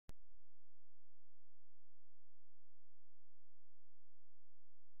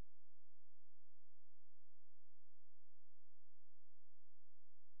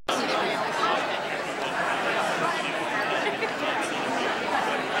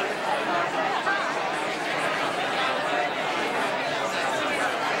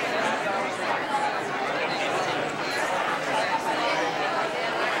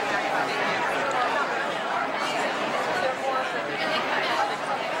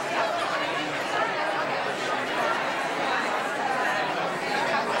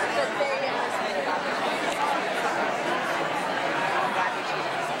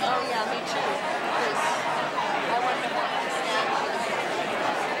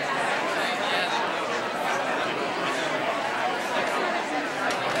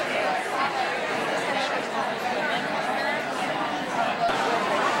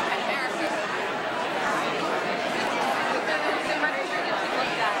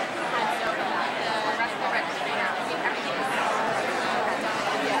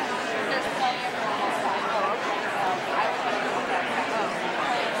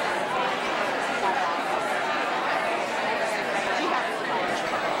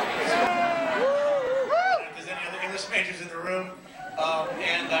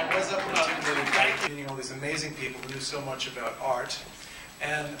I was up meeting all these amazing people who knew so much about art,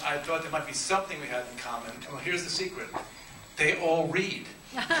 and I thought there might be something we had in common. Well, here's the secret. They all read.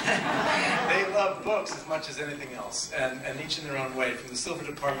 They love books as much as anything else, and each in their own way, from the silver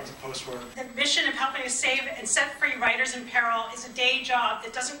department to postwar. The mission of helping to save and set free writers in peril is a day job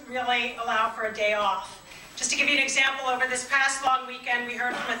that doesn't really allow for a day off. Just to give you an example, over this past long weekend, we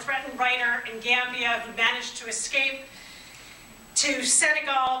heard from a threatened writer in Gambia who managed to escape to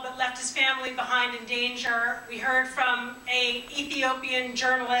Senegal but left his family behind in danger. We heard from an Ethiopian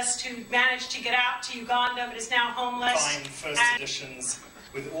journalist who managed to get out to Uganda but is now homeless. Fine first editions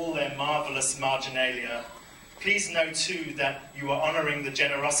with all their marvelous marginalia. Please know too that you are honoring the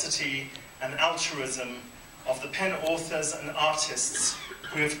generosity and altruism of the pen authors and artists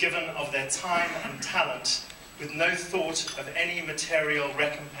who have given of their time and talent with no thought of any material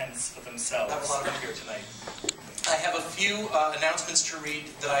recompense for themselves. I have a lot of them here tonight. I have a few announcements to read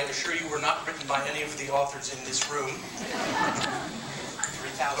that I assure you were not written by any of the authors in this room.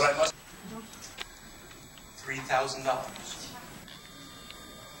 $3,000.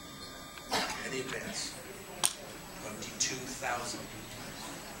 Any advance? $22,000.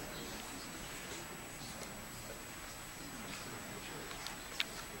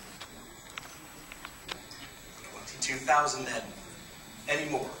 $22,000 then. Any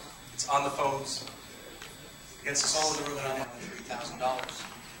more? It's on the phones. Against us all in the room, and I have $3,000.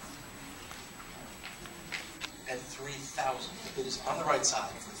 And $3,000. The bid is on the right side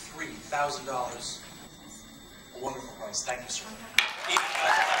for $3,000. A wonderful price. Thank you, sir.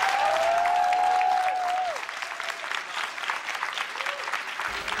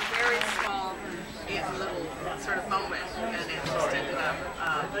 Very small, little sort of moment, and it just ended up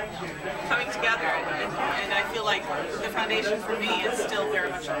coming together. And I feel like the foundation for me is still very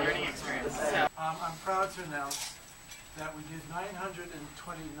much a learning experience. So. I'm proud to announce that we did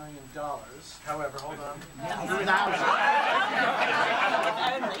 $920 million. However, hold on.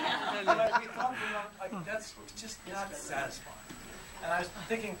 We thought, that's just not satisfying. And I was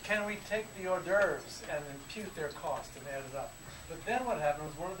thinking, can we take the hors d'oeuvres and impute their cost and add it up? But then what happened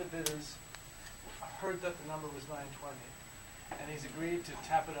was one of the bidders heard that the number was 920, and he's agreed to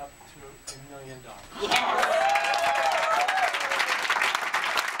tap it up to $1 million.